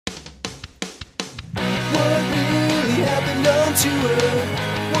down to earth.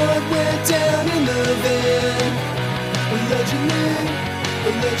 What went down in the van?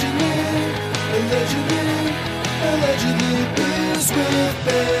 Allegedly, beers with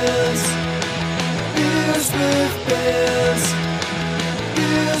bands. Beers with bands.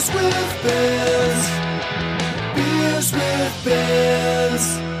 Beers with bands. Beers with bands.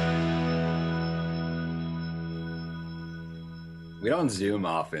 We don't Zoom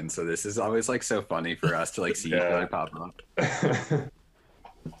often, so this is always like so funny for us to like see each other pop up.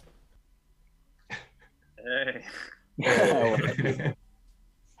 Hey,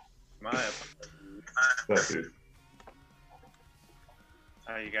 my apologies.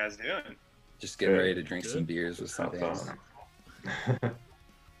 How you guys doing? Just getting ready to drink some beers with some bands.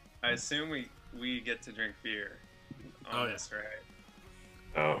 I assume we get to drink beer on this, right?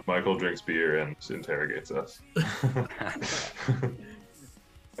 Oh, Michael drinks beer and interrogates us. I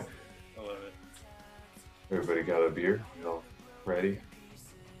love it. Everybody got a beer? You all ready?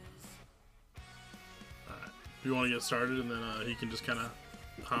 You want to get started, and then he can just kind of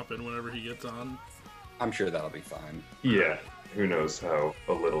hop in whenever he gets on. I'm sure that'll be fine. Yeah. Who knows how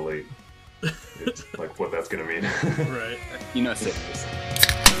a little late, it's like what that's gonna mean. Right. You know, citrus.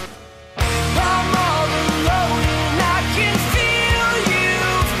 I'm all alone and I can feel you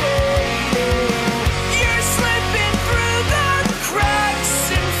fading. You're slipping through the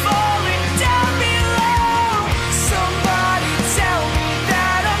cracks and falling down below. Somebody tell me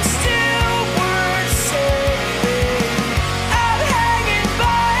that I'm still worth saving. I'm hanging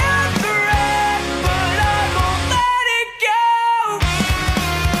by a thread, but I won't let it go.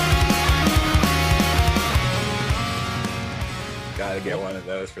 Gotta get one of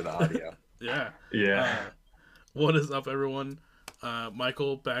those for the audio. Yeah. What is up, everyone?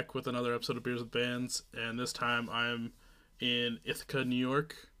 Michael back with another episode of Beers with Bands, and this time I'm in Ithaca, New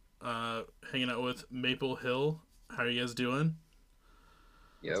York, hanging out with Maple Hill. How are you guys doing?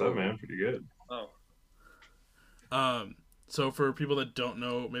 What's up, man? Pretty good. So for people that don't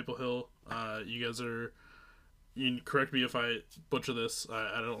know Maple Hill, you guys are. You can correct me if I butcher this.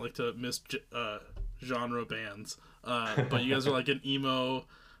 I don't like to miss genre bands, but you guys are like an emo.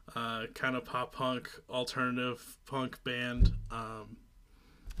 Kind of pop punk, alternative punk band.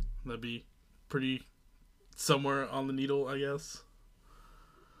 That'd be pretty somewhere on the needle, I guess.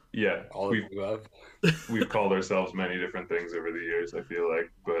 Yeah, All of the above. we've called ourselves many different things over the years, I feel like,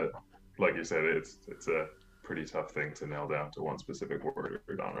 but like you said, it's a pretty tough thing to nail down to one specific word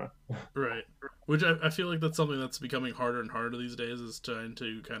or genre. Right. Which I feel like that's something that's becoming harder and harder these days, is trying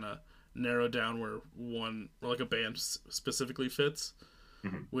to kind of narrow down where one, or like a band specifically fits.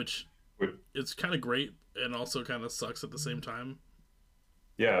 Mm-hmm. Which it's kind of great and also kind of sucks at the same time.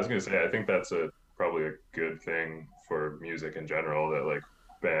 Yeah, I was gonna say, I think that's probably a good thing for music in general, that like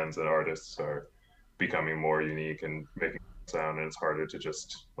bands and artists are becoming more unique and making sound, and it's harder to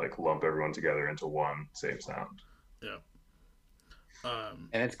just like lump everyone together into one same sound. Yeah.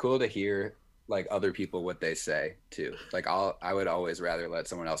 And it's cool to hear like other people what they say too. Like I would always rather let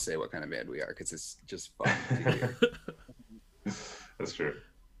someone else say what kind of band we are, because it's just fun to hear. That's true.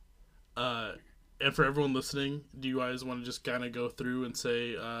 And for everyone listening, do you guys want to just kind of go through and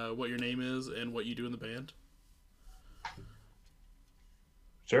say what your name is and what you do in the band?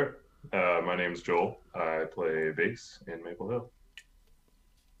 Sure. My name's Joel. I play bass in Maple Hill.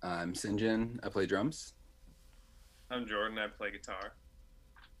 I'm Sinjin. I play drums. I'm Jordan. I play guitar.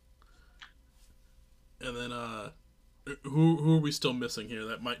 And then who are we still missing here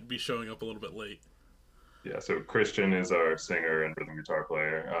that might be showing up a little bit late? Yeah, so Christian is our singer and rhythm guitar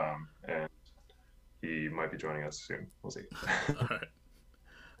player, and he might be joining us soon. We'll see. All right.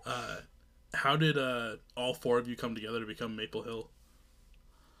 How did all four of you come together to become Maple Hill?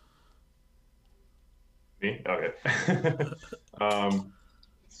 Me? Okay.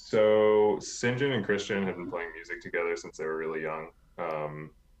 So Sinjin and Christian have been playing music together since they were really young.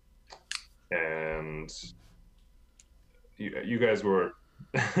 And you guys were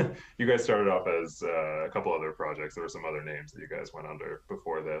you guys started off as a couple other projects. There were some other names that you guys went under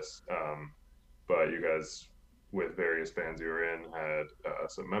before this, but you guys, with various bands you were in, had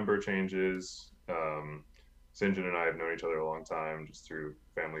some member changes. Sinjin and I have known each other a long time, just through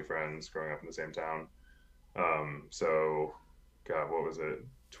family friends growing up in the same town. So, God, what was it?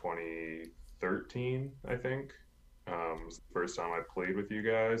 2013, I think, was the first time I played with you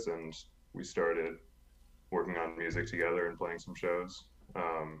guys, and we started working on music together and playing some shows.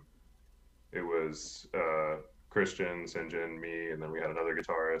 It was Christian, Sinjin, me, and then we had another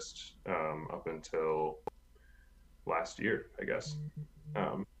guitarist up until last year, I guess,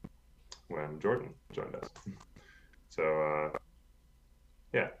 when Jordan joined us. So,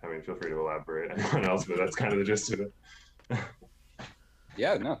 yeah, I mean, feel free to elaborate, anyone else, but that's kind of the gist of it.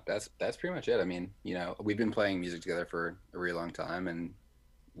 Yeah, no, that's pretty much it. I mean, you know, we've been playing music together for a really long time, and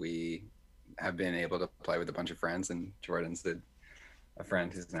we have been able to play with a bunch of friends. And Jordan's a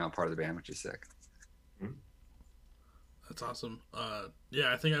friend who's now part of the band, which is sick. That's awesome.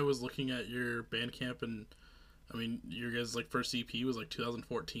 Yeah, I think I was looking at your Bandcamp, and I mean, your guys' like first EP was like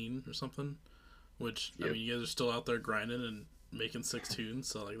 2014 or something. Which I Yep. mean, you guys are still out there grinding and making 6 tunes,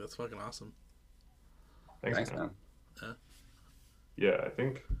 so like that's fucking awesome. Thanks, man. Man. Yeah. Yeah, I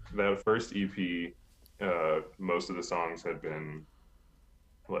think that first EP, most of the songs had been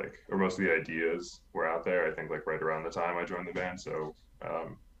like, or most of the ideas were out there. I think like right around the time I joined the band. So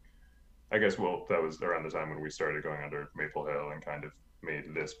I guess that was around the time when we started going under Maple Hill and kind of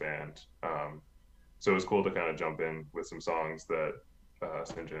made this band. So it was cool to kind of jump in with some songs that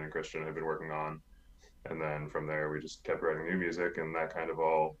St. John and Christian had been working on, and then from there we just kept writing new music, and that kind of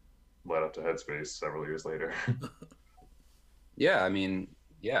all led up to Headspace several years later. Yeah, I mean,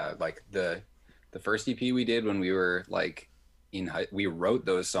 yeah, like the first EP we did when we were like we wrote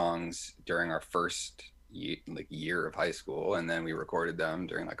those songs during our first year of high school, and then we recorded them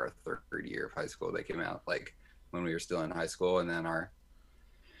during like our third year of high school. They came out like when we were still in high school, and then our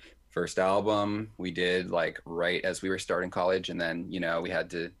first album we did like right as we were starting college, and then you know we had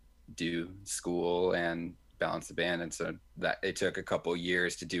to do school and balance the band, and so that it took a couple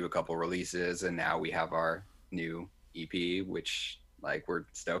years to do a couple releases, and now we have our new EP, which like we're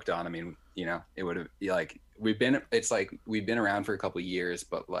stoked on. I mean, you know, it would have like we've been around for a couple years,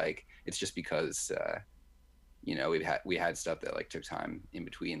 but like it's just because you know we had stuff that like took time in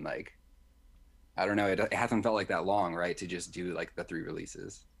between. Like I don't know, it hasn't felt like that long, right, to just do like the 3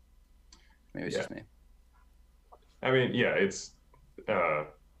 releases. Maybe it's just me. I mean, yeah, it's. I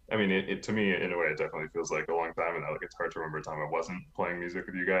mean, it to me in a way it definitely feels like a long time, and like it's hard to remember a time I wasn't playing music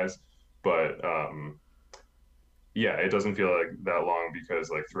with you guys. But yeah, it doesn't feel like that long because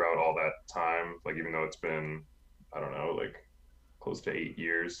like throughout all that time, like even though it's been, I don't know, like close to 8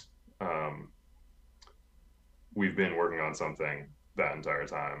 years, we've been working on something that entire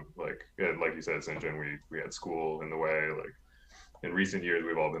time. Like you said, St. John, we had school in the way. Like in recent years,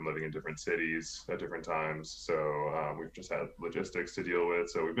 we've all been living in different cities at different times. So we've just had logistics to deal with.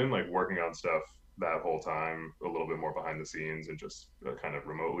 So we've been like working on stuff that whole time, a little bit more behind the scenes and just kind of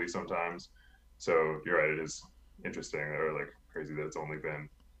remotely sometimes. So you're right, it is interesting or like crazy that it's only been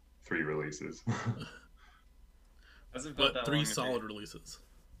 3 releases. Hasn't felt But that 3 long solid releases.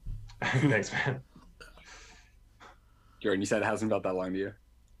 Thanks, man. Jordan, you said it hasn't felt that long to you?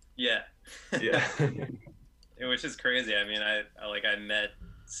 Yeah. Yeah. Which is crazy. I mean, I met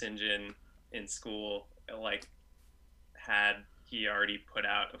Sinjin in school. Like, had he already put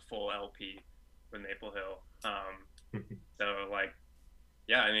out a full LP with Maple Hill. So like,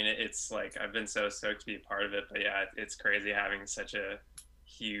 yeah. I mean, it's like I've been so stoked to be a part of it. But yeah, it's crazy having such a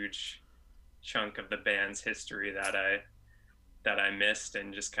huge chunk of the band's history that I missed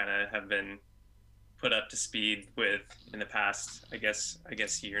and just kind of have been put up to speed with in the past. I guess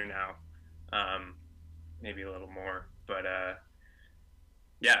year now. Maybe a little more, but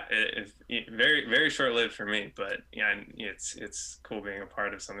yeah, very very short lived for me. But yeah, it's cool being a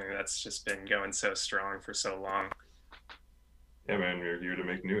part of something that's just been going so strong for so long. Yeah, man, you're here to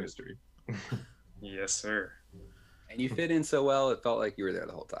make new history. Yes, sir. And you fit in so well, it felt like you were there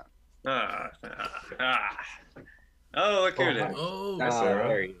the whole time. Oh, look who it is. Oh, Hi, Sarah.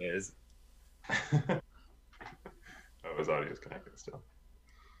 There he is. Oh, his audio's connected still.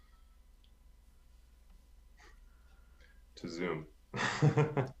 To Zoom.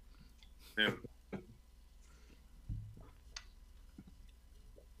 Yeah.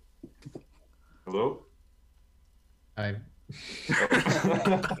 Hello? Hi.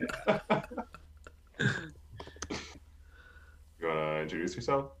 You wanna introduce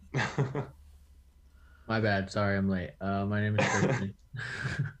yourself? My bad. Sorry, I'm late. My name is Christian.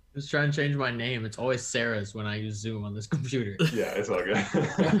 Just trying to change my name. It's always Sarah's when I use Zoom on this computer. Yeah, it's all good.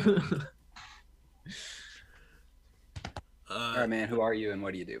 All right, man, who are you and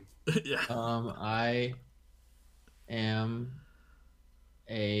what do you do? Yeah. I am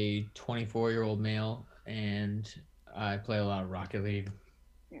a 24-year-old male, and I play a lot of Rocket League.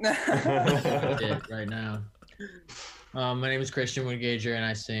 That's it right now. My name is Christian Woodgager, and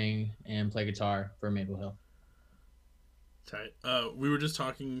I sing and play guitar for Maple Hill. Tight. We were just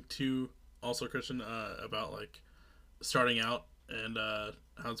talking to also Christian about like starting out and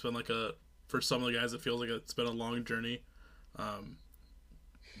how it's been like for some of the guys it feels like it's been a long journey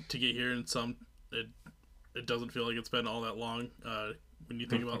to get here, and some it doesn't feel like it's been all that long when you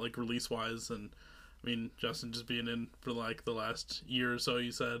think about like release wise. And I mean, Justin just being in for like the last year or so,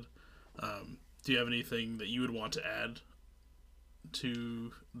 you said, do you have anything that you would want to add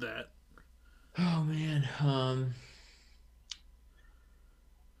to that? Oh man.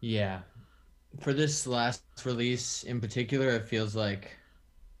 Yeah. For this last release in particular, it feels like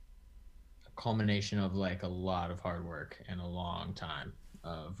a culmination of like a lot of hard work and a long time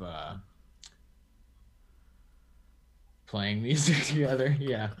of playing music together.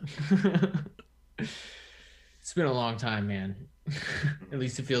 Yeah. It's been a long time, man. At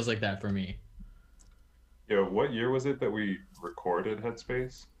least it feels like that for me. Yeah, what year was it that we recorded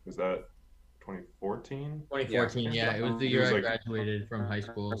Headspace? Was that 2014? 2014, yeah. It was the It year was I like- graduated from high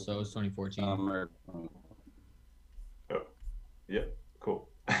school, so it was 2014. Oh, yeah, cool.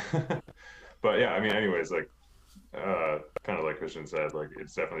 But yeah, I mean, anyways, like, kind of like Christian said, like,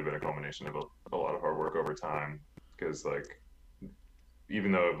 it's definitely been a culmination of a lot of hard work over time. Because, like,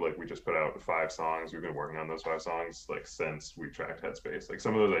 even though, like, we just put out 5 songs, we've been working on those 5 songs, like, since we tracked Headspace. Like,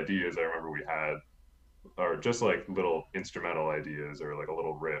 some of those ideas I remember we had are just, like, little instrumental ideas or, like, a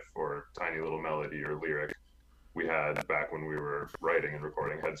little riff or tiny little melody or lyric we had back when we were writing and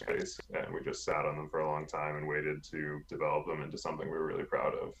recording Headspace, and we just sat on them for a long time and waited to develop them into something we were really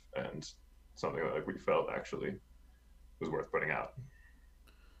proud of and something that like we felt actually was worth putting out.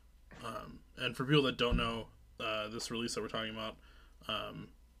 And for people that don't know, this release that we're talking about,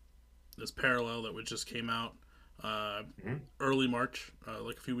 this Parallel that just came out early March,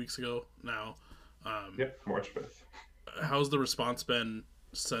 like a few weeks ago now. Yeah, March 5th. How's the response been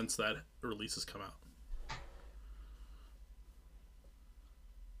since that release has come out?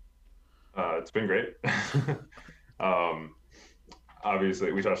 It's been great.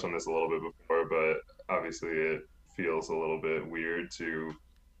 Obviously, we touched on this a little bit before, but obviously it feels a little bit weird to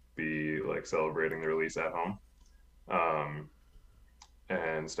be like celebrating the release at home,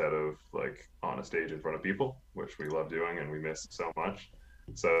 and instead of like on a stage in front of people, which we love doing and we miss so much.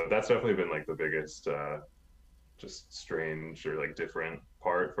 So that's definitely been like the biggest, just strange or like different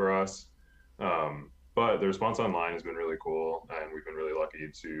part for us. But the response online has been really cool, and we've been really lucky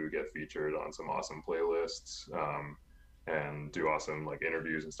to get featured on some awesome playlists, and do awesome like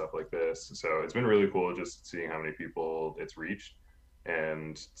interviews and stuff like this. So it's been really cool just seeing how many people it's reached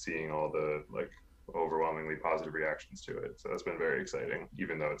and seeing all the like overwhelmingly positive reactions to it. So that's been very exciting,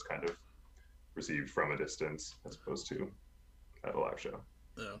 even though it's kind of received from a distance as opposed to at a live show.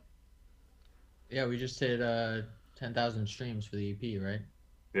 Yeah. Yeah, we just hit 10,000 streams for the EP, right?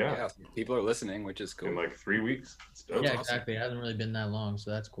 Yeah, Yeah, people are listening, which is cool. in like 3 weeks. It's dope. Yeah, awesome. exactly. It hasn't really been that long, so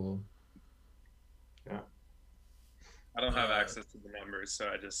that's cool. I don't have Uh, access to the numbers, so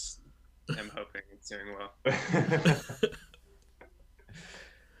I just am hoping it's doing well.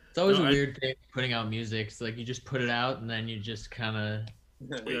 It's always No, a I- weird thing putting out music. It's like you just put it out and then you just kind of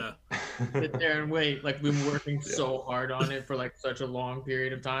Yeah. sit there and wait. Like we've been working so hard on it for like such a long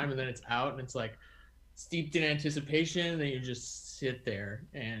period of time, and then it's out and it's like steeped in anticipation. And then you just sit there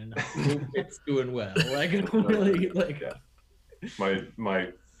and hope it's doing well. Like really, like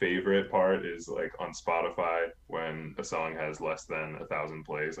My favorite part is like on Spotify when a song has less than 1,000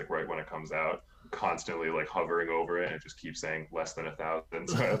 plays, like right when it comes out, constantly like hovering over it, and it just keeps saying less than 1,000.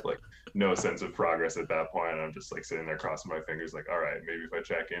 So I have like no sense of progress at that point. I'm just like sitting there crossing my fingers, like, all right, maybe if I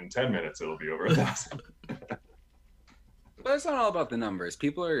check in 10 minutes, it'll be over 1,000. But it's not all about the numbers.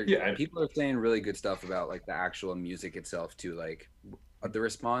 People are Yeah. people are saying really good stuff about like the actual music itself too. Like the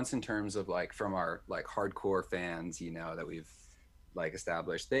response in terms of like from our like hardcore fans, you know, that we've like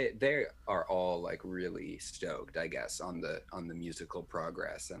established, they are all like really stoked, I guess, on the musical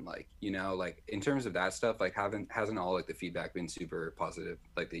progress, and like, you know, like in terms of that stuff, like hasn't all like the feedback been super positive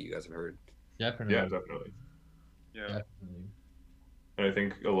like that you guys have heard? definitely, Yeah, definitely. Yeah. definitely. And I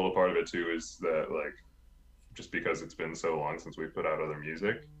think a little part of it too is that like just because it's been so long since we've put out other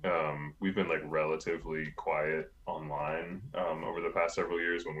music, we've been like relatively quiet online over the past several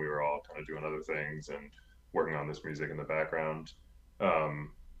years when we were all kind of doing other things and working on this music in the background.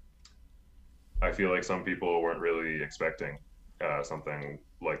 I feel like some people weren't really expecting something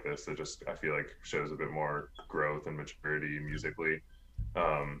like this that just I feel like shows a bit more growth and maturity musically.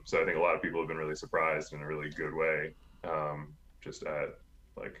 So I think a lot of people have been really surprised in a really good way, just at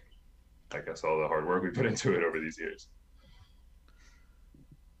like I guess all the hard work we put into it over these years.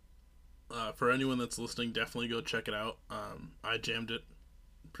 For anyone that's listening, definitely go check it out. I jammed it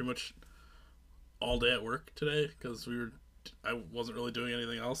pretty much all day at work today because I wasn't really doing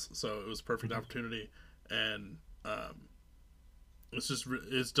anything else, so it was a perfect opportunity, and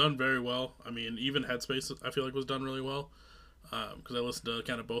it's done very well. I mean, even Headspace I feel like was done really well, because I listened to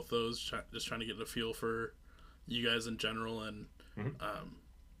kind of both those, just trying to get a feel for you guys in general, and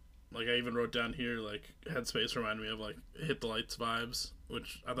like I even wrote down here like Headspace reminded me of like Hit the Lights vibes,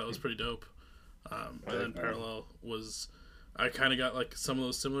 which I thought was pretty dope. And then Parallel was I kind of got like some of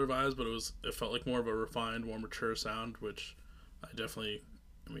those similar vibes, but it felt like more of a refined, more mature sound, which I definitely,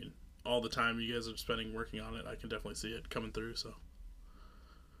 I mean, all the time you guys are spending working on it, I can definitely see it coming through. So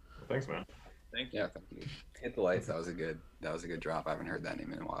Thanks, man. Thank you. Yeah, thank you. Hit the Lights. That was a good drop. I haven't heard that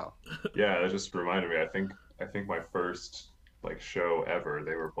name in a while. Yeah, that just reminded me. I think my first like show ever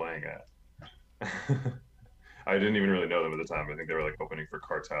they were playing at. I didn't even really know them at the time. I think they were like opening for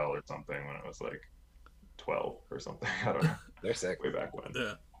Cartel or something when I was like 12 or something. I don't know. They're sick. Way back when.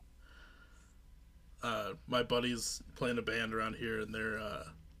 yeah. My buddy's playing a band around here, and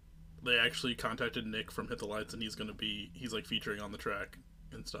they actually contacted Nick from Hit the Lights, and he's like featuring on the track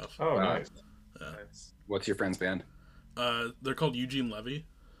and stuff. Oh, Wow. nice. Nice. What's your friend's band? They're called Eugene Levy.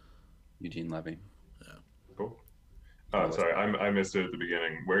 Eugene Levy. Cool. Sorry, I missed it at the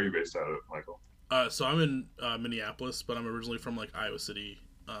beginning. Where are you based out of, Michael? So I'm in Minneapolis, but I'm originally from like Iowa City,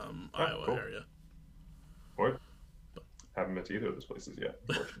 Iowa cool. area. What? Haven't been to either of those places yet,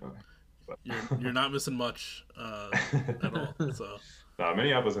 unfortunately. But... You're not missing much at all. So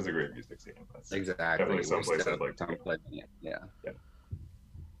Minneapolis has a great music scene. That's Exactly. definitely someplace We're I'd like to so go. pumped. Yeah.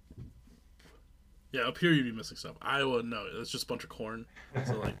 yeah, up here you'd be missing stuff. Iowa, no, it's just a bunch of corn.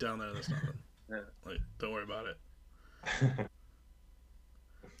 So like down there, there's nothing. Yeah. Like, don't worry about it.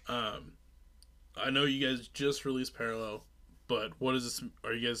 I know you guys just released Parallel, but what is this?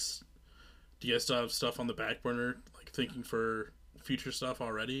 Do you guys still have stuff on the back burner, like thinking for future stuff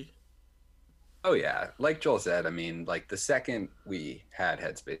already? Oh yeah, like Joel said, I mean, like the second we had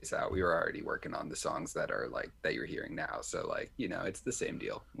Headspace out, we were already working on the songs that are like that you're hearing now. So like, you know, it's the same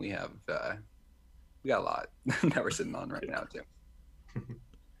deal. We got a lot that we're sitting on right now too.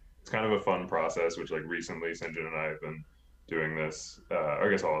 It's kind of a fun process, which like recently Sinjin and I have been doing this. Or I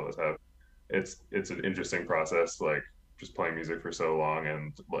guess all of us have. It's an interesting process, like just playing music for so long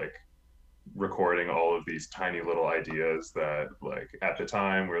and like recording all of these tiny little ideas that like at the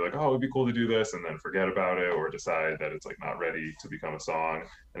time we were like, oh, it'd be cool to do this, and then forget about it or decide that it's like not ready to become a song,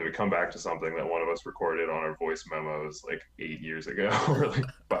 and we come back to something that one of us recorded on our voice memos like 8 years ago or like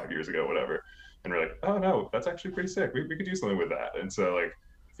 5 years ago, whatever, and we're like, oh no, that's actually pretty sick. We could do something with that. And so like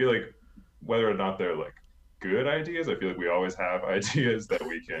I feel like whether or not they're like good ideas, I feel like we always have ideas that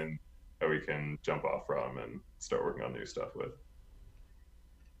we can jump off from and start working on new stuff with.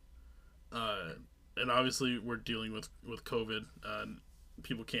 And obviously we're dealing with COVID.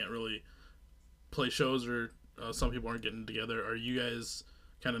 People can't really play shows, or some people aren't getting together. Are you guys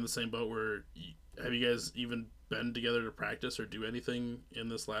kind of in the same boat? Where have you guys even been together to practice or do anything in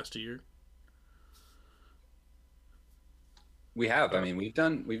this last year? We have. I mean, we've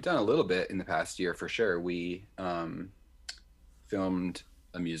done a little bit in the past year for sure. We filmed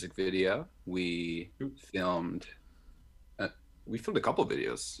a music video. We filmed a couple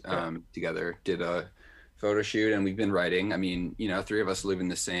videos together. Did a photo shoot, and we've been writing. I mean, you know, three of us live in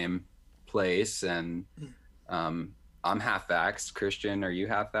the same place, and I'm half vaxxed. Christian, are you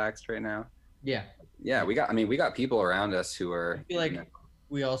half vaxxed right now? Yeah. Yeah, we got people around us who are. I feel like you know,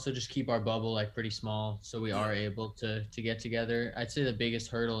 we also just keep our bubble like pretty small, so we are able to get together. I'd say the biggest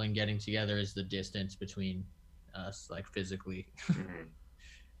hurdle in getting together is the distance between us, like physically. Mhm.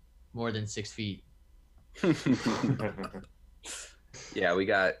 More than 6 feet. Yeah, we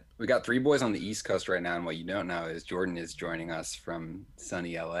got three boys on the East Coast right now, and what you don't know is Jordan is joining us from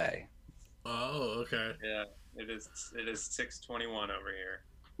sunny LA. Oh, okay. Yeah, it is 6:21 over here.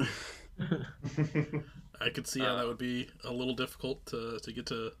 I could see how that would be a little difficult to get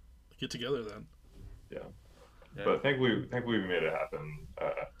together then. Yeah. Yeah. But thankfully we made it happen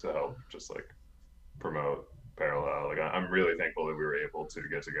to help just like promote Parallel. Like I'm really thankful that we were able to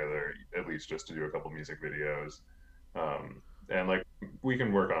get together at least just to do a couple music videos. And like we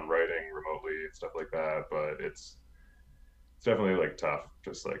can work on writing remotely and stuff like that, but it's definitely like tough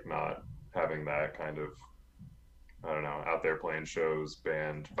just like not having that kind of, I don't know, out there playing shows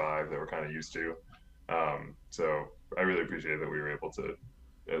band vibe that we're kind of used to. So I really appreciate that we were able to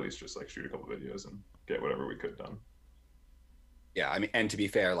at least just like shoot a couple videos and get whatever we could done. Yeah, I mean, and to be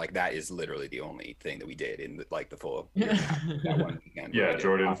fair, like that is literally the only thing that we did in the full that one weekend. Yeah,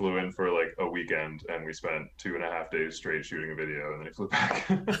 Jordan flew in for like a weekend and we spent 2.5 days straight shooting a video and then he flew back.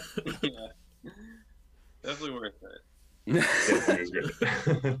 Yeah. Definitely worth it. Yes, it was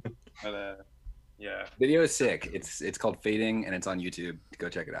great. But yeah. Video is sick. It's called Fading, and it's on YouTube. Go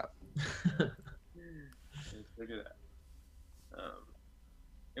check it out. Look at that.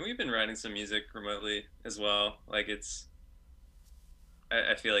 And we've been writing some music remotely as well. Like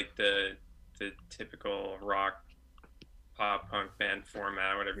I feel like the typical rock, pop, punk band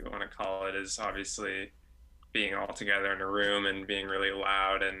format, whatever you want to call it, is obviously being all together in a room and being really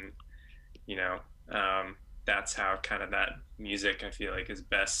loud and, you know, that's how kind of that music, I feel like, is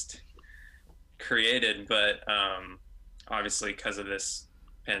best created. But obviously because of this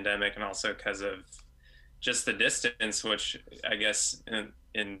pandemic, and also because of just the distance, which I guess in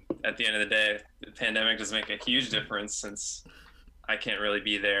at the end of the day, the pandemic does make a huge difference, since I can't really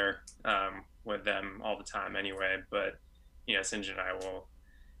be there with them all the time anyway. But Sinjin and I will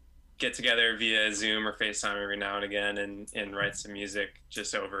get together via Zoom or FaceTime every now and again, and write some music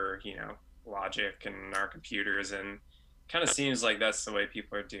just over Logic and our computers. And kind of seems like that's the way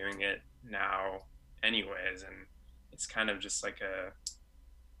people are doing it now anyways. And it's kind of just like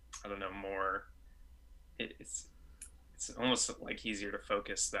I don't know, more it's almost like easier to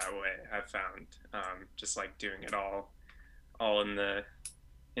focus that way, I've found, just like doing it all in the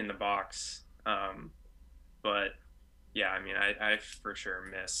box. But yeah, I mean, I for sure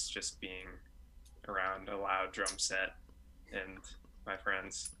miss just being around a loud drum set and my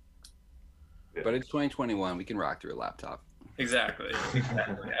friends. But it's 2021. We can rock through a laptop. Exactly.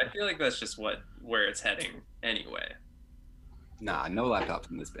 I feel like that's just where it's heading anyway. Nah, no laptops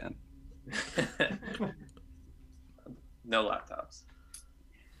in this band. No laptops.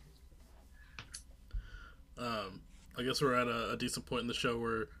 I guess we're at a decent point in the show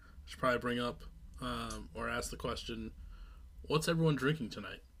where I should probably bring up or ask the question, what's everyone drinking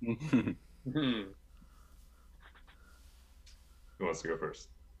tonight? Hmm. Who wants to go first?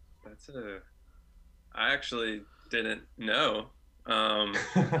 I actually didn't know.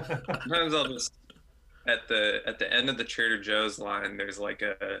 Sometimes I'll just at the end of the Trader Joe's line, there's like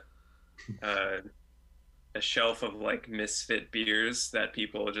a shelf of like misfit beers that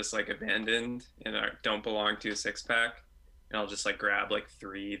people just like abandoned and don't belong to a 6-pack, and I'll just like grab like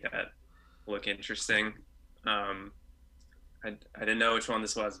 3 that look interesting. I didn't know which one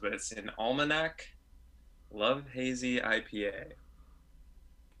this was, but it's an Almanac Love Hazy IPA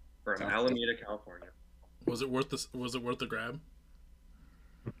from Sounds Alameda, California. Was it worth the grab?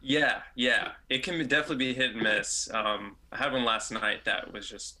 Yeah, it can definitely be hit and miss. I had one last night that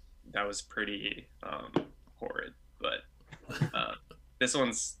was pretty horrid, but this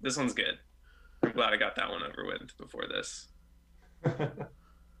one's good. I'm glad I got that one over with before this.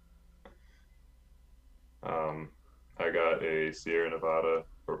 I got a Sierra Nevada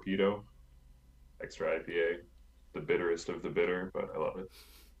Torpedo Extra IPA, the bitterest of the bitter, but I love it.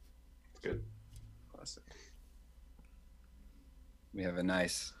 It's good. Classic. We have a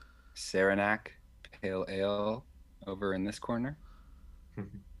nice Saranac Pale Ale over in this corner.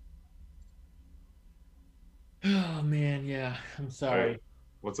 Oh man, yeah. I'm sorry. Alright.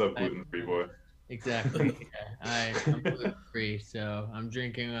 What's up, gluten-free boy? Exactly. Yeah, I'm gluten free, so I'm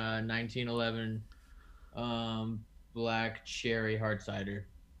drinking a 1911 black cherry hard cider.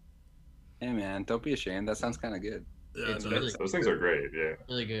 Hey man, don't be ashamed. That sounds kind of good. Yeah, It's no, really- Those things are great, yeah.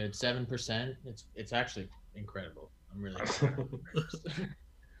 Really good. 7%. It's actually incredible. I'm really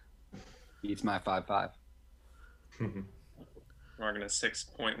Beats my 5.5. We're gonna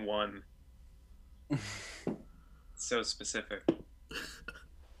 6.1. So specific.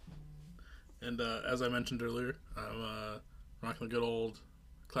 And as I mentioned earlier, I'm rocking a good old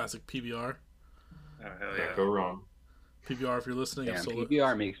classic PBR. Oh hell Can't yeah. go wrong. PBR, if you're listening, I'm Damn, still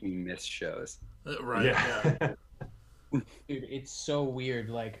PBR makes me miss shows. right. Yeah. Dude, it's so weird.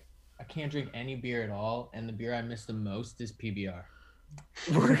 Like, I can't drink any beer at all, and the beer I miss the most is PBR.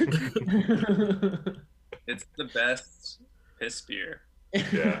 It's the best piss beer.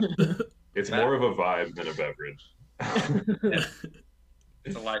 Yeah. It's more of a vibe than a beverage.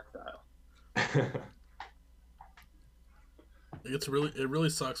 It's a lifestyle. It really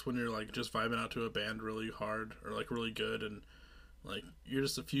sucks when you're like just vibing out to a band really hard or like really good, and like you're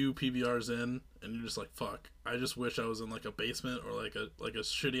just a few PBRs in and you're just like, fuck, I just wish I was in like a basement or like a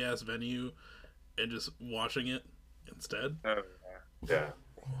shitty ass venue and just watching it instead. Oh Yeah.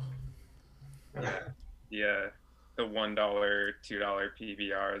 yeah. The $1, $2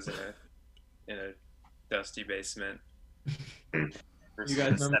 PBRs in a dusty basement. You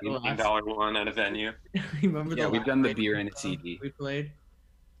guys remember the last- $17 one at a venue. You remember Yeah, the we've last done the night beer in a CD. we played?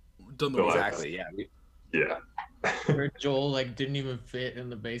 Done the The work. Exactly. Yeah. Yeah. Where Joel like didn't even fit in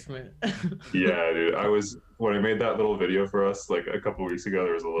the basement. Yeah, dude. When I made that little video for us like a couple weeks ago,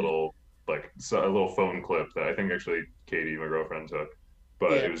 there was a little phone clip that I think actually Katie, my girlfriend, took.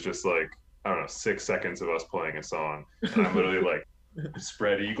 But Yeah. it was just like, I don't know, 6 seconds of us playing a song. And I'm literally like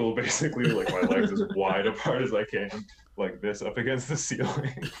spread eagle, basically, like my legs as wide apart as I can, like this up against the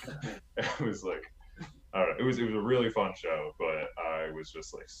ceiling. It was like, I don't know, it was a really fun show, but I was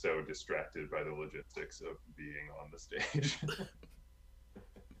just like so distracted by the logistics of being on the stage.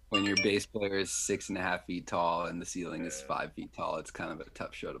 When your bass player is 6.5 feet tall and the ceiling is Yeah. 5 feet tall, it's kind of a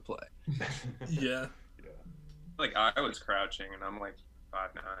tough show to play. Yeah. like I was crouching, and I'm like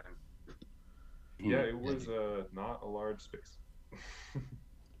 5'9". Yeah, it was not a large space, but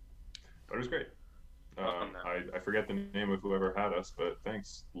it was great. Oh, no. I forget the name of whoever had us, but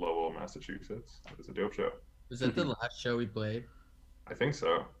thanks, Lowell, Massachusetts. It was a dope show. Was that the last show we played? I think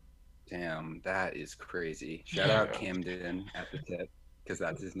so. Damn, that is crazy. Shout Yeah. out Camden at the tip, because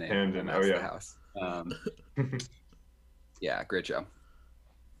that's his name. Camden, and that's oh, yeah. the house. Yeah, great show.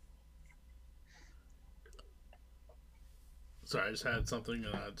 Sorry, I just had something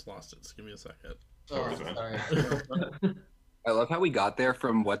and I just lost it. So give me a second. Oh, Sorry, man. sorry. I love how we got there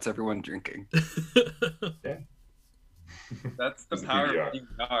from what's everyone drinking. That's the It's a power PBR. of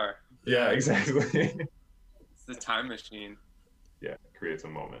PBR. Yeah, exactly. It's the time machine. Yeah, creates a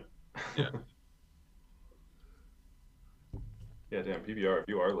moment. Yeah. Yeah, damn, PBR, if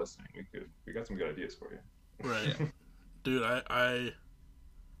you are listening, we got some good ideas for you. Right. Dude, I'm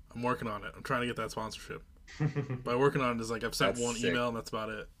working on it. I'm trying to get that sponsorship. By working on it is like I've sent That's one sick. email and that's about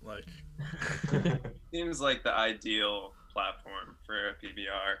it. Like, Seems like the ideal platform for a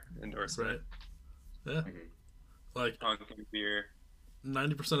PBR endorsement. right? Yeah. Mhm. Like Punk and beer.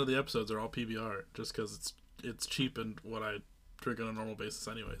 90% of the episodes are all PBR, just because it's cheap and what I drink on a normal basis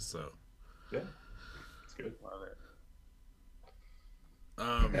anyway. So, Yeah, it's good. Love it.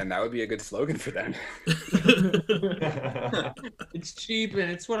 And that would be a good slogan for them. It's cheap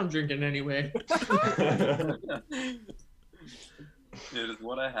and it's what I'm drinking anyway. It is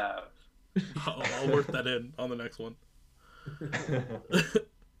what I have. I'll work that in on the next one.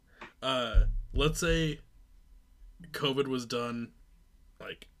 Let's say COVID was done,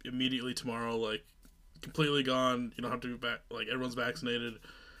 like immediately tomorrow, like completely gone. You don't have to be back. Like everyone's vaccinated.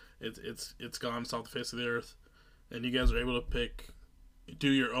 It's gone. It's off the face of the earth, and you guys are able to do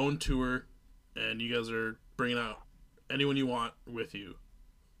your own tour, and you guys are bringing out anyone you want with you.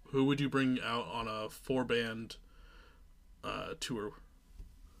 Who would you bring out on a 4-band tour?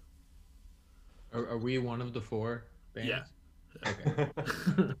 Are we one of the 4 bands? Yeah. Okay.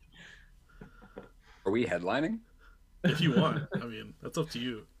 Are we headlining? If you want. I mean, that's up to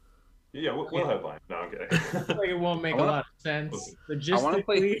you. Yeah, we'll headline. No, I'm kidding. Like it won't make I a wanna- lot of sense. I want to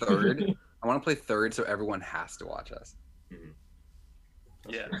play Logistically. third. I want to play third, so everyone has to watch us. That's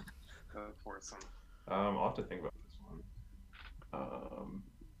Yeah. fair. Go for some. I'll have to think about this one.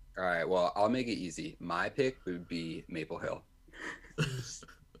 All right. Well, I'll make it easy. My pick would be Maple Hill.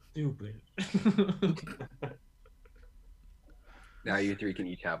 Stupid. Now you 3 can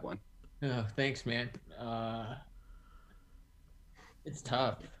each have one. Oh, thanks, man. It's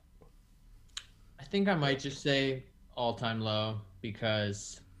tough. I think I might just say All Time Low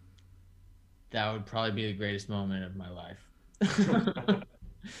because that would probably be the greatest moment of my life.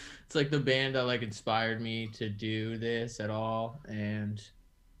 It's like the band that like inspired me to do this at all, and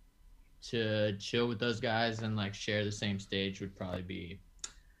to chill with those guys and like share the same stage would probably be,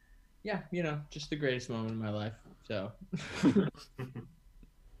 yeah, just the greatest moment of my life. So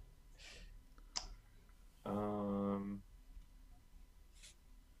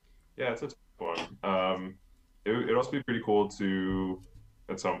Yeah, it's a tough one. It'd also be pretty cool to,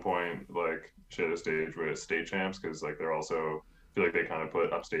 at some point, like share the stage with State Champs, because like they're also, I feel like they kind of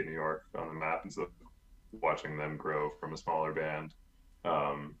put upstate New York on the map, and so watching them grow from a smaller band,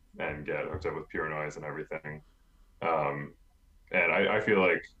 and get hooked up with Pure Noise and everything. And I feel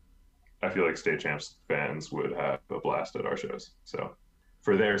like State Champs fans would have a blast at our shows. So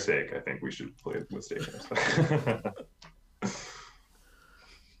for their sake, I think we should play with State Champs.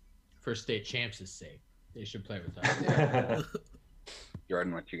 for State Champs' sake, they should play with us.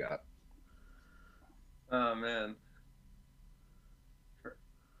 Jordan, what you got? Oh man.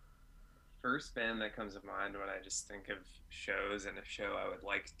 First band that comes to mind when I just think of shows and a show I would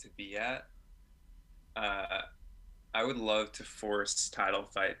like to be at. I would love to force Title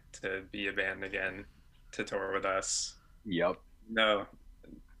Fight to be a band again, to tour with us. Yep. No,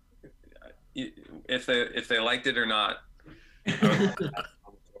 if they liked it or not, I would love to have them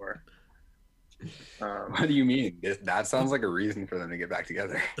on the tour. What do you mean? That sounds like a reason for them to get back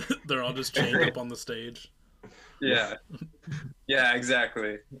together. They're all just chained up on the stage. Yeah,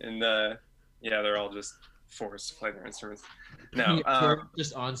 exactly, and they're all just forced to play their instruments. No, We're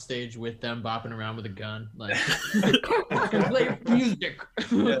just on stage with them bopping around with a gun, like I can play music.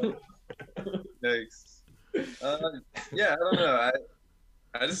 Yeah. Thanks. Yeah, I don't know.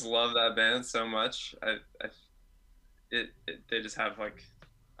 I just love that band so much. They just have like,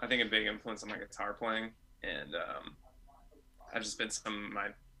 I think a big influence on my guitar playing, and I've just been some of my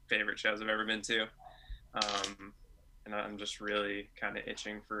favorite shows I've ever been to, and I'm just really kind of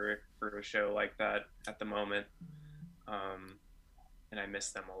itching for a show like that at the moment, and I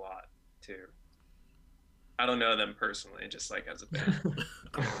miss them a lot too. I don't know them personally, just like as a band.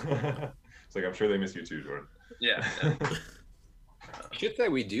 It's like I'm sure they miss you too, Jordan. Yeah. I should say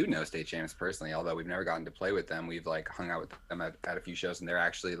we do know State Champs personally, although we've never gotten to play with them. We've like hung out with them at a few shows, and they're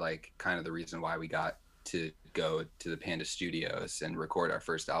actually like kind of the reason why we got to go to the Panda Studios and record our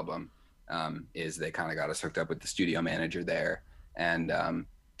first album. Is they kind of got us hooked up with the studio manager there, and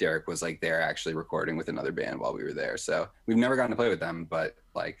Derek was like there actually recording with another band while we were there. So we've never gotten to play with them, but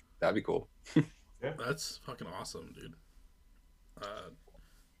like that'd be cool. That's fucking awesome, dude.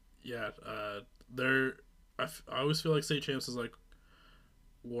 They're. I always feel like State Champs is like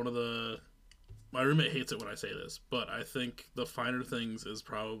one of the. My roommate hates it when I say this, but I think The Finer Things is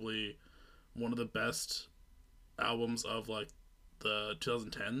probably one of the best albums of like the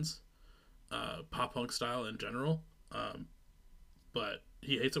 2010s, pop punk style in general. But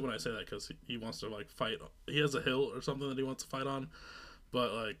he hates it when I say that because he wants to like fight. He has a hill or something that he wants to fight on,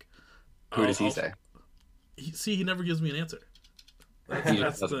 but like. Who does he say? He never gives me an answer. He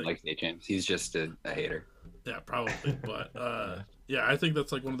just doesn't like State Champs. He's just a hater. Yeah, probably. But yeah, I think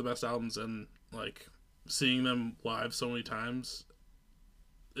that's like one of the best albums, and like seeing them live so many times,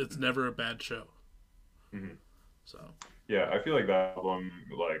 it's never a bad show. Mm-hmm. So yeah, I feel like that album,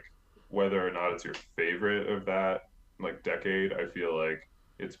 like whether or not it's your favorite of that like decade, I feel like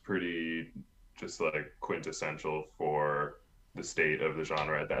it's pretty just like quintessential for the state of the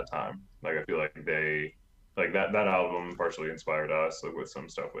genre at that time. Like I feel like they like that album partially inspired us like, with some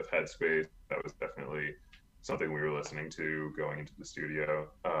stuff with Headspace. That was definitely something we were listening to going into the studio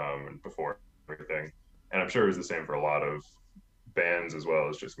and before everything. And I'm sure it was the same for a lot of bands as well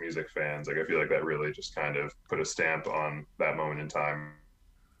as just music fans. Like I feel like that really just kind of put a stamp on that moment in time.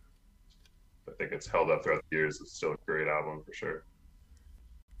 I think it's held up throughout the years. It's still a great album for sure.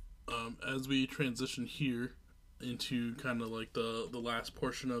 As we transition here into kind of like the last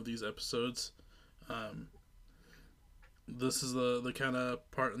portion of these episodes, this is the kind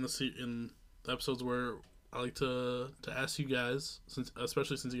of part in the episodes where I like to ask you guys,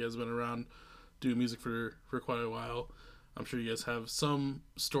 especially since you guys have been around doing music for quite a while. I'm sure you guys have some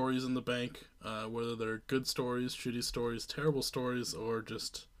stories in the bank, whether they're good stories, shitty stories, terrible stories, or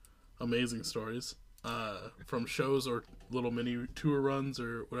just amazing stories from shows or little mini tour runs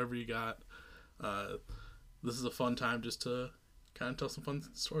or whatever you got. This is a fun time just to kind of tell some fun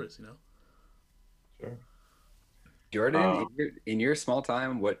stories, you know? Sure. Jordan, in your small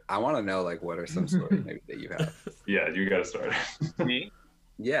time, what I want to know, like, what are some stories maybe that you have? Yeah, you got to start. Me?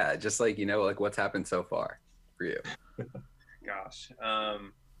 Yeah, just like, you know, like what's happened so far for you. Gosh. I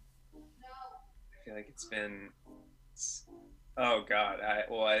feel like it's been. Oh God. I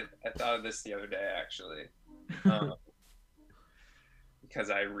thought of this the other day actually, because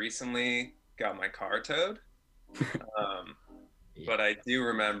I recently got my car towed. But I do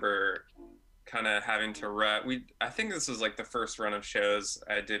remember kind of having to I think this was like the first run of shows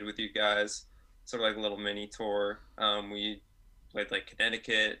I did with you guys, sort of like a little mini tour. We played like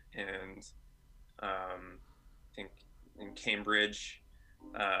Connecticut and I think in Cambridge.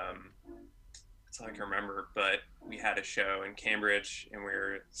 That's all I can remember, but we had a show in Cambridge and we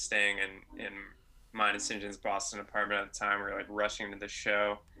were staying in mine and St. John's Boston apartment at the time. We were like rushing to the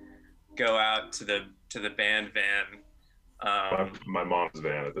show, go out to the band van. My mom's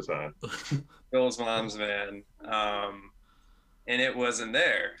van at the time. Bill's mom's van, and it wasn't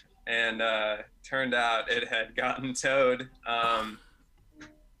there. And turned out it had gotten towed.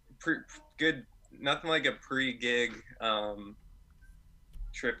 Good, nothing like a pre-gig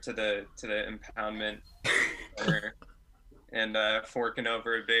trip to the impoundment center and forking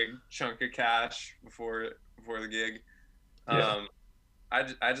over a big chunk of cash before the gig. Yeah.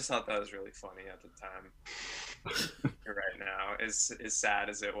 I just thought that was really funny at the time. Right now, as sad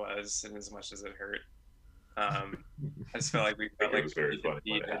as it was and as much as it hurt, I just felt like we felt like it was very funny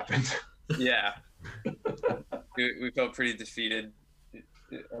when it happened. Yeah, we felt pretty defeated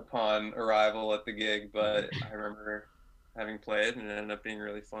upon arrival at the gig, but I remember having played and it ended up being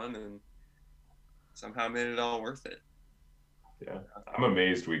really fun and somehow made it all worth it. Yeah, I'm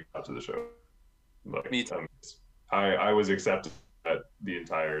amazed we got to the show. Like, Me too. I was accepted that the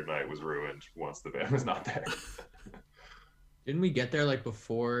entire night was ruined once the band was not there. Didn't we get there like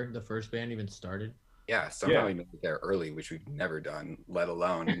before the first band even started? Yeah, somehow we made it there early, which we've never done, let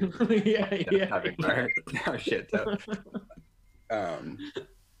alone having our shit towed.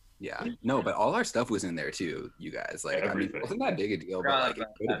 Yeah, no, but all our stuff was in there too, you guys. Like, I mean, it wasn't that big a deal, but like, it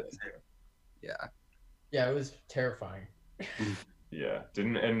could have been. Yeah. Yeah, it was terrifying. Yeah,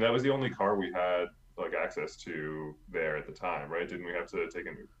 and that was the only car we had like access to there at the time, right? Didn't we have to take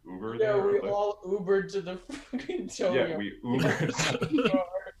an Uber Yeah, there? we all Ubered to the fucking show. Yeah, we Ubered.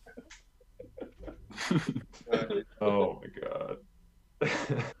 Oh my god.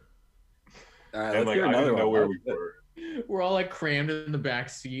 All right, And let's like hear I another didn't know one. where That we was were. We're all like crammed in the back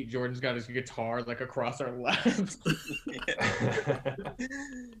seat. Jordan's got his guitar like across our laps.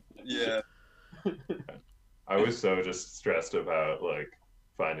 Yeah. I was so just stressed about like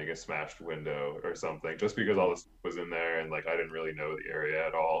finding a smashed window or something, just because all this was in there and like I didn't really know the area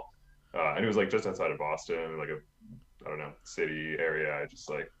at all. And it was like just outside of Boston, like a I don't know city area.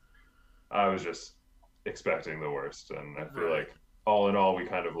 I was just expecting the worst, and I feel Right. like all in all we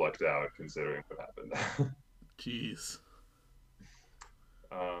kind of lucked out considering what happened. Jeez.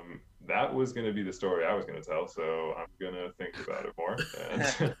 That was going to be the story I was going to tell, so I'm going to think about it more.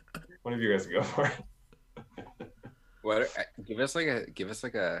 And one of you guys can go for it. What? Give us like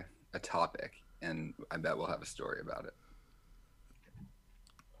a topic, and I bet we'll have a story about it.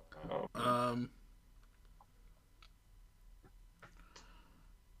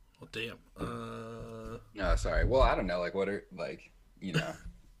 Well, damn. No, sorry. Well, I don't know. Like, what are like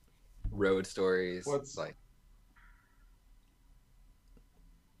road stories? What's- like?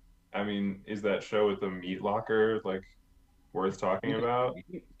 I mean, is that show with the meat locker like worth talking about?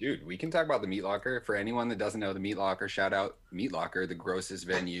 Dude, we can talk about the Meat Locker. For anyone that doesn't know the Meat Locker, shout out Meat Locker, the grossest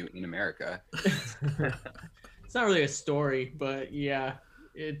venue in America. It's not really a story, but yeah,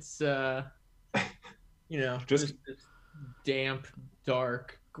 it's just this damp,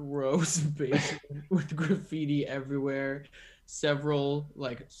 dark, gross basement with graffiti everywhere. Several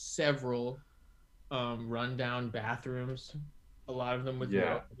rundown bathrooms. A lot of them with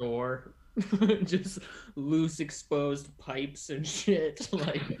no door. Just loose exposed pipes and shit.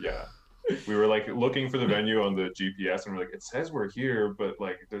 Like Yeah. We were like looking for the venue on the GPS and we're like, it says we're here, but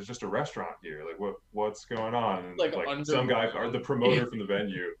like there's just a restaurant here. Like what's going on? And, Like some guy underground. or the promoter from the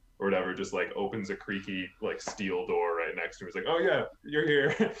venue or whatever just like opens a creaky like steel door right next to him. He's like, oh yeah, you're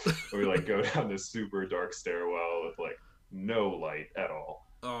here. And we like go down this super dark stairwell with like no light at all.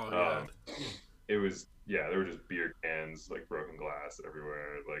 Oh god. It was there were just beer cans, like broken glass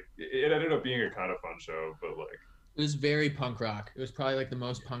everywhere. Like it ended up being a kind of fun show, but like it was very punk rock. It was probably like the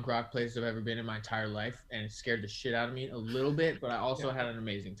most punk rock place I've ever been in my entire life, and it scared the shit out of me a little bit, but I also had an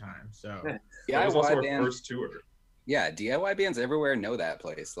amazing time. So that was also our bands, first tour. yeah, DIY bands everywhere know that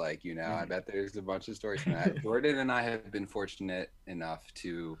place. Like, I bet there's a bunch of stories from that. Jordan and I have been fortunate enough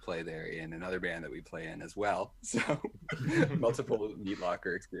to play there in another band that we play in as well. So multiple Meat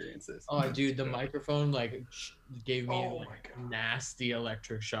Locker experiences. oh, dude, the microphone like gave me Oh like, my God. nasty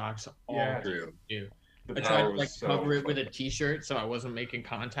electric shocks. All Yeah, true. dude. The I power tried to was like so cover it with a fucking- t-shirt so I wasn't making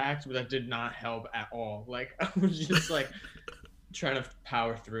contact, but that did not help at all. Like I was just like trying to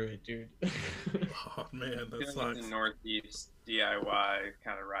power through it, dude. Oh man, that Feeling sucks. the Northeast DIY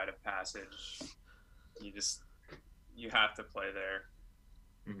kind of rite of passage. You have to play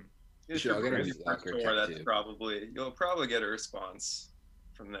there. Mhm. It's Sure, I'll your get a first Meat Locker tour, that's tattoo. you'll probably get a response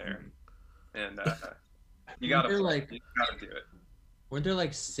from there, and you Weren't gotta there, play. like- You gotta do it. Weren't there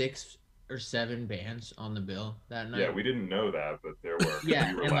like 6 or 7 bands on the bill that night? Yeah, we didn't know that, but there were.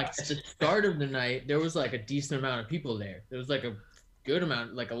 Yeah, we were and like last. at the start of the night, there was like a decent amount of people there. There was like a good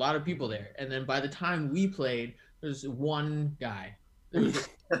amount, like a lot of people there. And then by the time we played, there's one guy. There was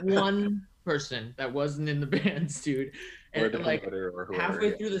one person that wasn't in the bands, dude. Or And the like promoter or whoever.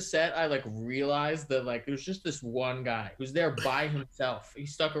 halfway through the set, I like realized that like there's just this one guy who's there by himself. He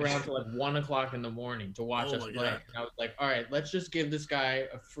stuck around till like 1 o'clock in the morning to watch Oh us my play. God. And I was like, all right, let's just give this guy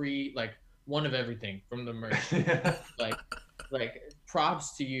a free like one of everything from the merch. like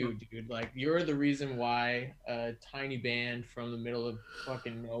props to you, dude. Like you're the reason why a tiny band from the middle of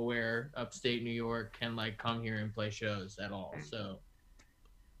fucking nowhere, upstate New York, can like come here and play shows at all. So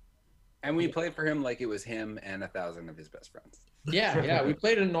And we played for him like it was him and 1,000 of his best friends. yeah, we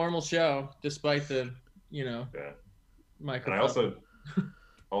played a normal show despite the Yeah. And microphone. I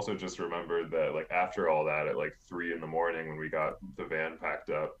also just remembered that like after all that at like 3 a.m. when we got the van packed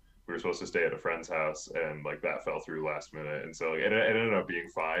up, we were supposed to stay at a friend's house and like that fell through last minute, and so like, it ended up being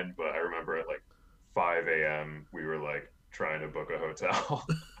fine. But I remember at like 5 a.m. we were like trying to book a hotel.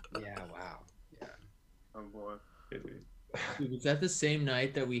 Yeah, wow. Yeah. Oh boy. Dude, was that the same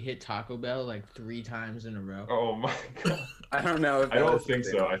night that we hit Taco Bell like 3 times in a row? Oh my god. I don't know. If I that don't was think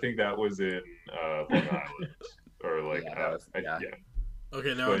the so. same. I think that was in Long Island or like Yeah, that was- yeah.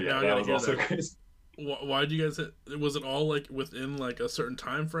 Okay, now, But yeah, now I that gotta was hear also that. crazy. Why do you guys? Was it all like within like a certain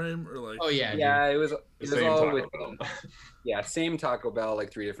time frame or like? Oh yeah, Yeah, it was. The It was same all Taco with. Bell. Yeah, same Taco Bell like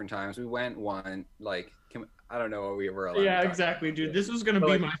 3 different times. We went one like I don't know what we were allowed. dude. to Yeah, talk exactly, about. dude. This was gonna But,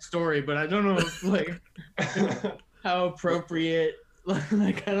 be like- my story, but I don't know if like how appropriate.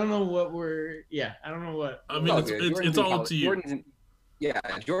 Like I don't know what we're. Yeah, I don't know what. I mean, all it's good. it's Jordan's all in up to you. Jordan's in, Yeah,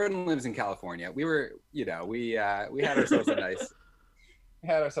 Jordan lives in California. We were, you know, we had ourselves a nice,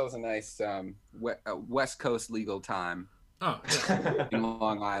 West Coast legal time Oh, yeah. in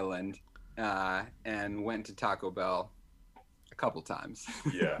Long Island, and went to Taco Bell a couple times.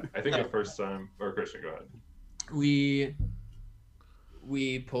 Yeah, I think the first time, or Christian, go ahead.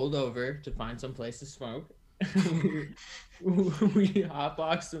 We pulled over to find some place to smoke. we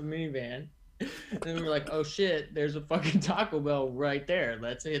hotboxed the minivan. And then we were like, oh shit, there's a fucking Taco Bell right there.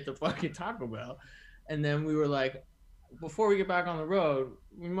 Let's hit the fucking Taco Bell. And then we were like, before we get back on the road,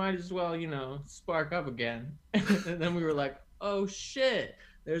 we might as well, you know, spark up again. And then we were like, oh shit,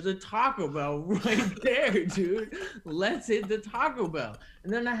 there's a Taco Bell right there, dude. Let's hit the Taco Bell.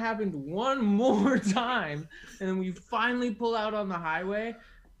 And then that happened one more time. And then we finally pull out on the highway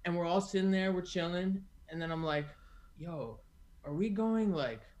and we're all sitting there, we're chilling. And then I'm like, yo, are we going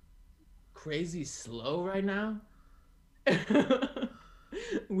like crazy slow right now?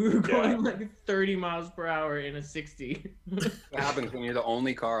 We were going like 30 miles per hour in a 60. What happens when you're the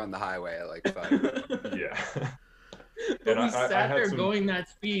only car on the highway at like 5? Yeah. But And we sat there some- going that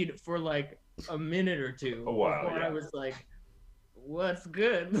speed for like a minute or two. A while, before yeah. I was like, what's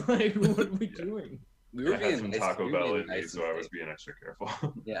good? Like, what are we Yeah. doing? We were I had being some nice. Taco we were Bell being in me, nice so I and was safe. being extra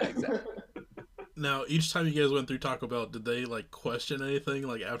careful. Yeah, exactly. Now, each time you guys went through Taco Bell, did they like question anything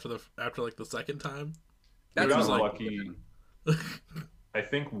like after like the second time? We That's got like- lucky. I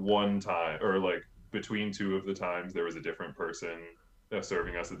think one time, or like between two of the times, there was a different person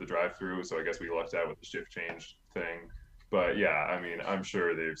serving us at the drive-through. So I guess we lucked out with the shift change thing. But yeah, I mean, I'm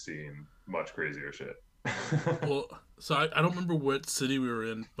sure they've seen much crazier shit. Well, so I don't remember what city we were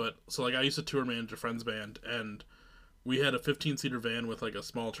in, but so like I used to tour manage a friend's band, and we had a 15-seater van with like a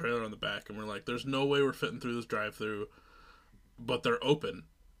small trailer on the back, and we're like, there's no way we're fitting through this drive-through, but they're open,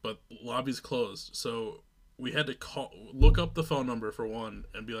 but lobby's closed. So we had to look up the phone number for one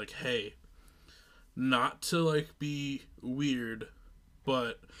and be like, hey, not to like be weird,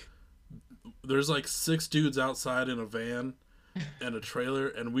 but there's like 6 dudes outside in a van and a trailer,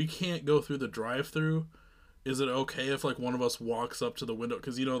 and we can't go through the drive-through. Is it okay if like one of us walks up to the window?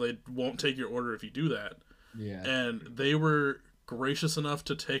 Because you know they won't take your order if you do that. Yeah. And they were gracious enough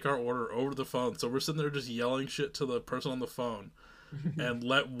to take our order over the phone. So we're sitting there just yelling shit to the person on the phone and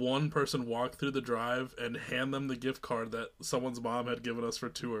let one person walk through the drive and hand them the gift card that someone's mom had given us for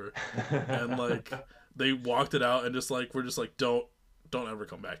tour. And like they walked it out and just like we're just like don't ever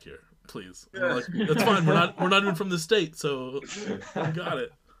come back here, please. And we're like, that's fine. We're not even from the state, so we got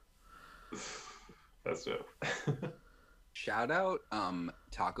it. That's dope. Shout out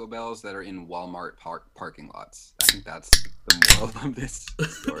Taco Bells that are in Walmart parking lots. I think that's the moral of this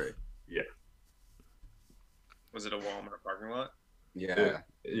story. Was it a Walmart parking lot? Yeah.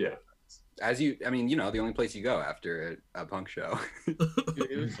 Yeah. I mean, you know, the only place you go after a punk show. Dude,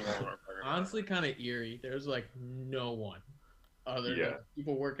 it was It's a Walmart parking lot. honestly kind of eerie. There was like no one other Yeah. than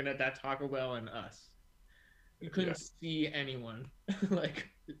people working at that Taco Bell and us. You couldn't see anyone like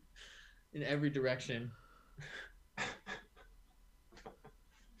in every direction.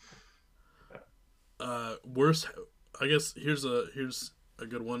 Worst, I guess here's a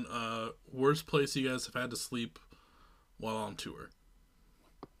good one. Worst place you guys have had to sleep while on tour.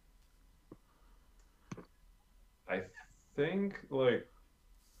 I think like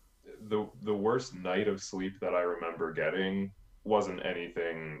the worst night of sleep that I remember getting wasn't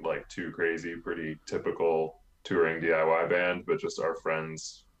anything like too crazy, pretty typical touring DIY band, but just our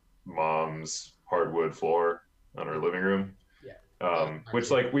friend's mom's hardwood floor on her living room. Yeah. Which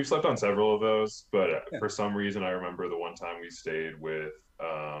like we've slept on several of those, but Yeah. for some reason I remember the one time we stayed with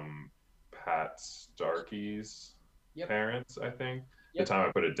Pat Starkey's Yep. parents, I think. Yep. The time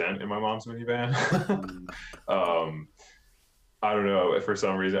I put a dent in my mom's minivan. I don't know, for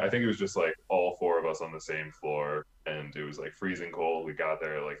some reason I think it was just like all 4 of us on the same floor, and it was like freezing cold. We got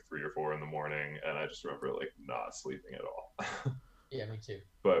there at like 3 or 4 in the morning, and I just remember like not sleeping at all. Yeah, me too.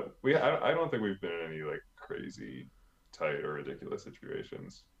 But I don't think we've been in any like crazy tight or ridiculous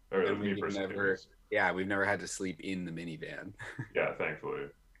situations. Or And me we've personally. never- Yeah, we've never had to sleep in the minivan. Yeah, thankfully.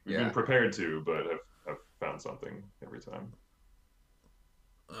 We've Yeah. been prepared to, but have found something every time.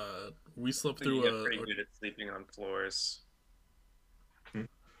 We slept I think you through get pretty a good at sleeping on floors.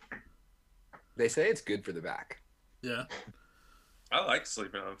 They say it's good for the back. yeah. I like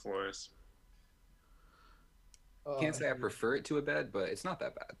sleeping on floors. Can't say I prefer it to a bed, but it's not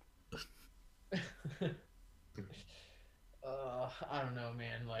that bad. I don't know,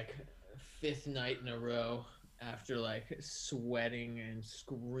 man. Like 5th night in a row after like sweating and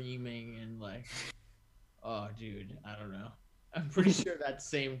screaming and like, oh, dude, I don't know. I'm pretty sure that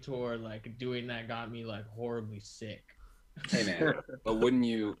same tour, like doing that, got me like horribly sick. Hey man, but wouldn't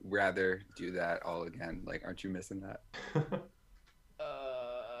you rather do that all again? Like, aren't you missing that?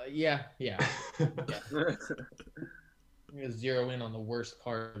 Yeah. I'm gonna zero in on the worst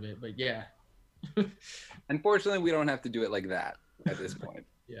part of it, but yeah. Unfortunately, we don't have to do it like that at this point.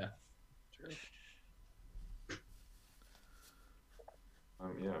 Yeah. True.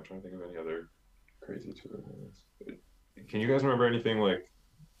 Yeah, I'm trying to think of any other crazy tour events. Can you guys remember anything like,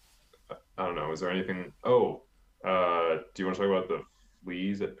 I don't know, is there anything, do you want to talk about the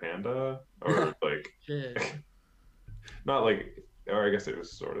fleas at Panda? Or like, Shit. not like, or I guess it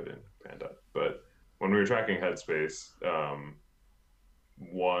was sort of in Panda, but when we were tracking Headspace,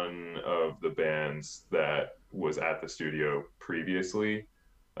 one of the bands that was at the studio previously,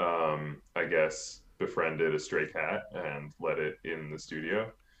 I guess, befriended a stray cat and let it in the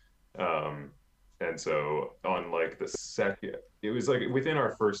studio. And so on like the second, it was like within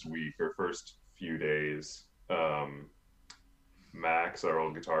our first week or first few days, Max, our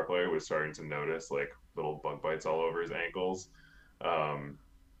old guitar player, was starting to notice like little bug bites all over his ankles.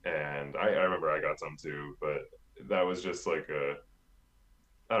 And I remember I got some too, but that was just like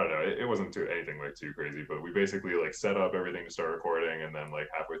I don't know, it wasn't anything like too crazy, but we basically like set up everything to start recording, and then like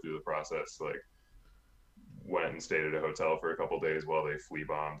halfway through the process, like went and stayed at a hotel for a couple days while they flea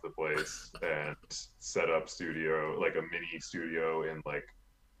bombed the place and set up like a mini studio in like,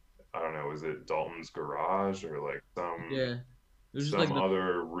 I don't know, was it Dalton's garage or like some Yeah. It was just some like the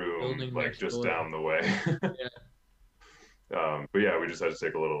other room building like next just door. down the way. But yeah, we just had to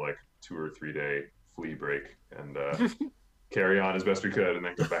take a little like 2 or 3 day flea break and carry on as best we could and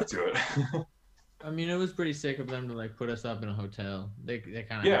then go back to it. I mean, it was pretty sick of them to like put us up in a hotel. They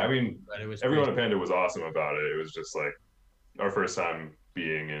kind of Yeah, I mean, but it was everyone at pretty- Panda was awesome about it. It was just like our first time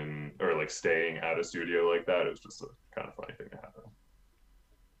being in or like staying at a studio like that. It was just a kind of funny thing to happen.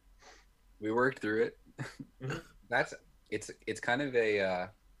 We worked through it. Mhm. It's kind of a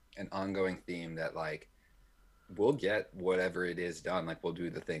an ongoing theme that like we'll get whatever it is done, like we'll do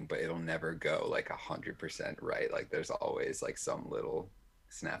the thing, but it'll never go like 100% right. Like there's always like some little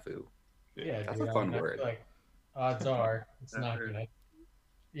snafu. Yeah, That's dude, a fun I mean, word. Like, odds are it's That's not true. gonna.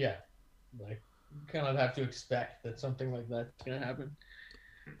 Yeah, like you kind of have to expect that something like that's gonna happen.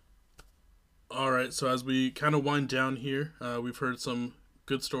 All right, so as we kind of wind down here, we've heard some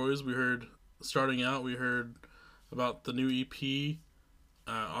good stories. We heard starting out, we heard about the new EP.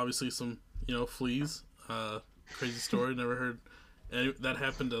 Obviously, some fleas. Crazy story. Never heard that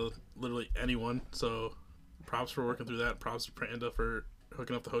happened to literally anyone. So, props for working through that. Props to Panda for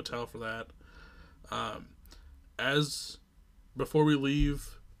hooking up the hotel for that. As before we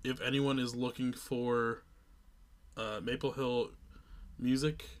leave, if anyone is looking for Maple Hill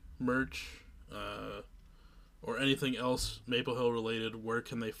music, merch, or anything else Maple Hill related, where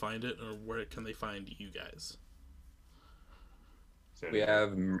can they find it, or where can they find you guys? We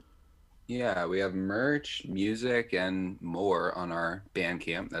have merch, music, and more on our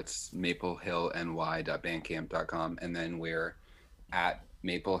Bandcamp. That's maplehillny.bandcamp.com, and then we're at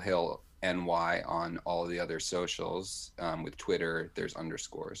Maple Hill NY on all the other socials. With Twitter, there's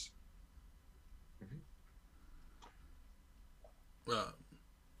underscores.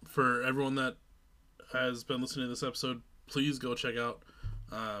 For everyone that has been listening to this episode, please go check out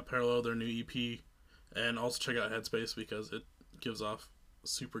Parallel, their new EP, and also check out Headspace because it gives off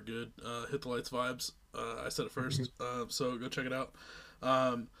super good Hit the Lights vibes. I said it first, so go check it out.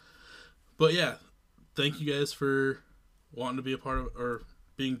 But yeah, thank you guys for wanting to be a part of, or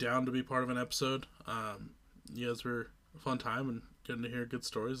being down to be part of an episode. You guys were a fun time, and getting to hear good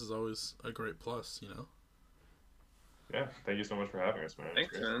stories is always a great plus, Yeah, thank you so much for having us, man. It's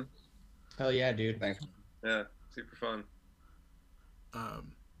Thanks, great. man. Hell yeah, dude. Thanks. Yeah, super fun.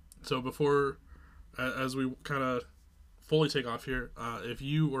 So before, as we kind of fully take off here, if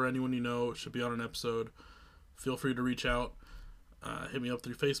you or anyone you know should be on an episode, feel free to reach out. Hit me up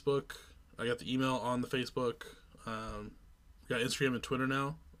through Facebook. I got the email on the Facebook. Got Instagram and Twitter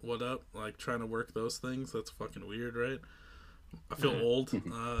now. What up? Like trying to work those things. That's fucking weird, right? I feel old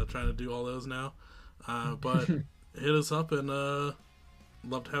trying to do all those now. But hit us up and love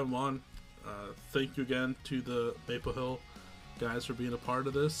to have them on. Thank you again to the Maple Hill guys for being a part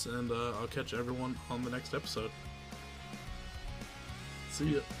of this, and I'll catch everyone on the next episode.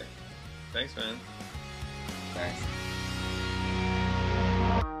 See ya. Thanks, man. Thanks.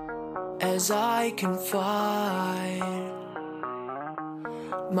 As I confide,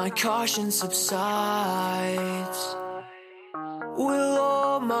 my caution subsides. Will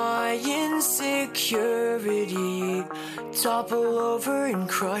all my insecurity topple over and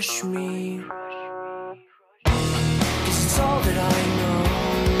crush me? 'Cause it's all that I know,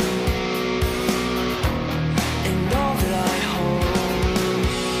 and all that I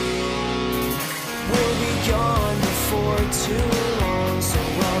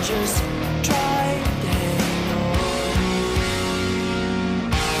just try to hang on.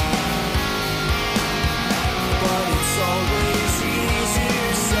 But it's always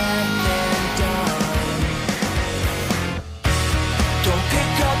easier said than done. Don't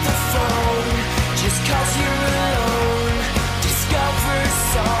pick up the phone just 'cause you're alone. Discover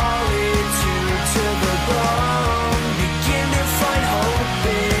solitude to the bone. Begin to find hope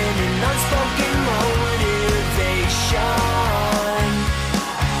in an unspoken motivation.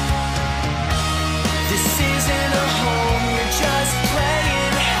 This isn't a home, you're just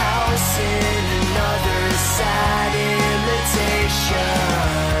playing house in another sad imitation.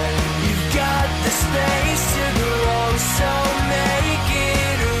 You've got the space to grow, so make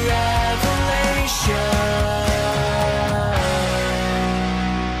it a revelation.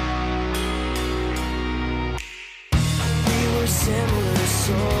 We were similar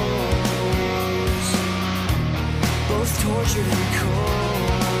souls, both tortured and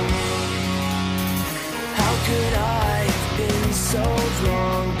cold. How could I have been so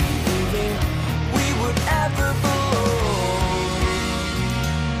wrong, believing we would ever belong?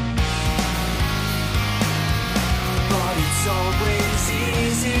 But it's always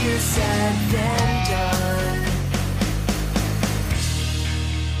easier said than done.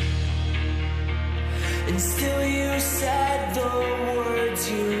 And still you said the words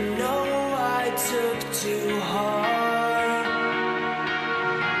you know I took too hard.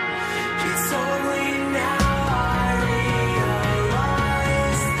 It's only now I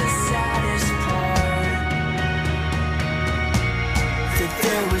realize the saddest part, that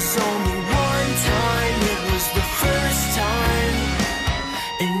there was only one time, it was the first time,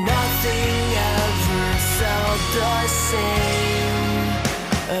 and nothing ever felt the same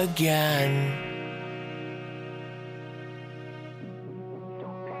again.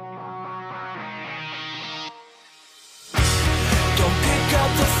 Don't pick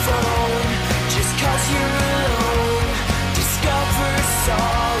up the phone just 'cause you're alone. Discover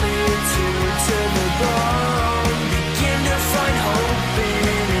solitude to the bone. Begin to find hope in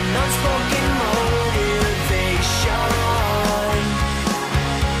an unspoken motivation.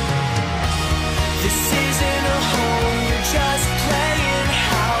 This isn't a home, you're just playing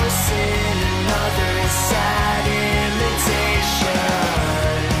house in another sad imitation.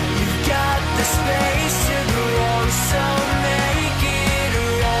 You've got the space to grow, so make it a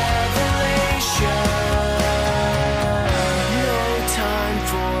revelation. No time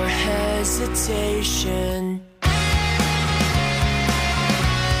for hesitation,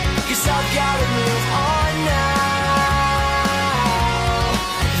 'cause I've got a